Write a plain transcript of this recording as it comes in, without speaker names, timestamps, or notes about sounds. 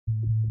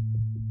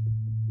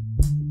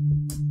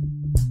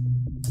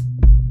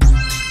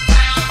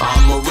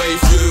I'm a way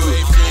through,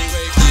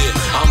 yeah,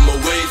 I'm a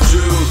way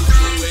through,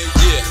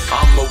 yeah,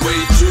 I'm a way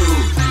through.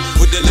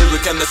 With the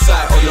lyric and the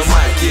side on the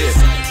mic, yeah.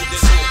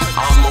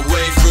 I'm a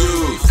way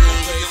through,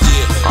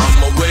 yeah,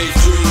 I'm a way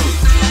through,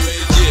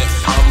 yeah,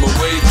 I'm a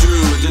way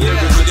through. With the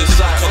lyric with the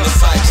side on the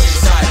side.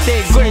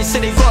 They great, so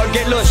they gotta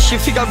get lost. You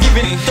think I'm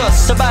giving it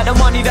dust about the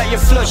money that you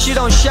flush. You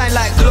don't shine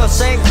like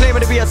gloss. I ain't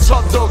claiming to be a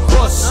top dog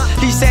boss.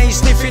 These ain't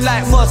sniffing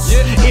like moss.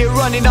 Ear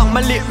running up my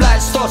lip like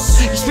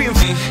stoss. You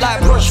spitting like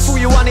brush. Fool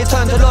you want it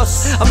turn to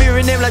loss. I'm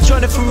hearing them like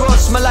Jonathan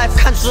Ross. My life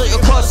cancels at your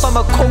cost. I'm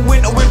a cold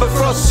winter with a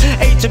frost.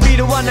 Hate to be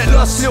the one that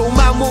lost. Little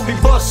man won't be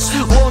boss.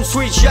 Won't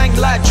switch yank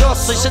like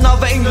Joss. It's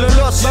another England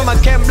loss. I'm a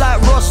camp like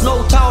Ross.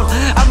 No town.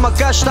 I'm a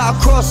gash that I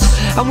cross.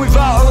 And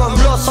without her I'm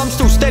lost. I'm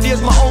still steady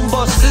as my own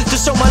boss.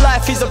 Just so my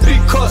life is a big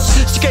cost.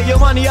 To get your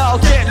money out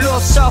or get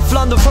lost. South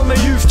London from a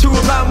youth to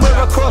a man where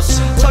I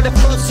cross. Tell the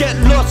folks get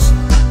lost.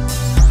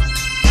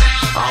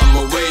 I'm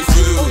a way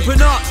through.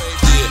 Open up.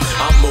 Yeah,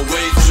 I'm a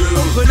way through.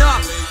 Open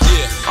up.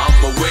 Yeah,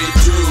 I'm a way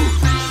through.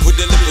 With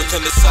the lyric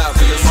and the side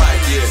for the mic,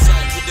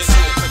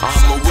 yeah.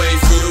 I'm a way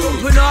through.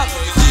 Open up.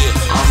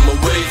 Yeah, I'm a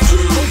way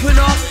through. Open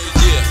up.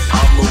 Yeah,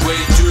 I'm a way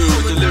through.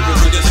 With the lyric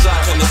with the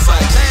side and the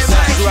side.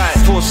 Right,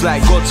 force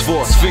like God's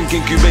force, think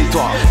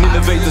incubator.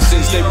 Innovator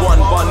since day one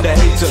the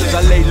haters.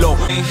 I lay low,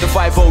 the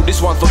 5-0,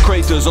 this one for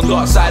craters. On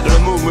dark side of the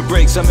moon with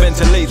brakes and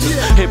ventilators.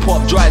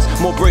 Hip-hop drives,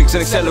 more brakes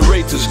and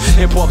accelerators.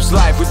 Hip-hop's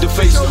live with the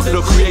face of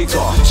the creator.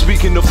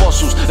 Speaking the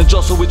fossils, and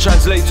jostle with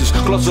translators.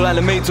 Glossal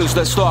animators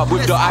that start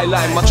with the eye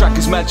line. My track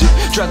is magic,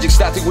 tragic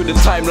static with the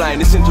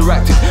timeline. It's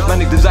interactive,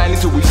 manic design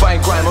until we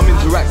find crime. I'm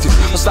interactive,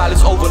 my style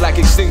is over like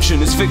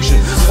extinction. It's fiction,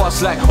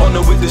 fast like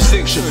honor with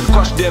distinction.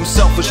 Crush them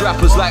selfish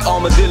rappers like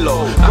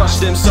armadillo. Crush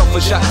them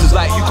selfish actors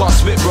like you can't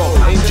spit, bro.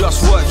 Ain't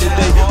just work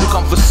today, we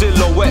come for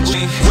silhouette.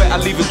 Where I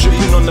leave it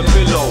dripping on the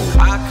pillow.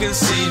 I can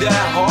see that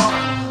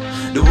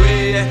heart, the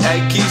way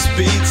it keeps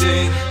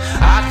beating.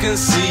 I can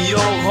see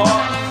your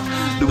heart,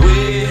 the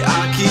way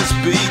I keeps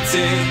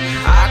beating.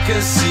 I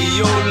can see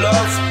your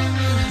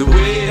love, the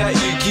way that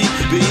you keep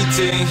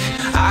beating.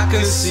 I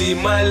can see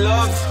my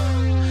love,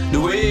 the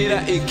way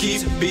that it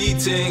keeps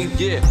beating.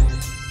 Yeah,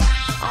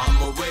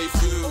 I'm a way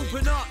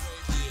through.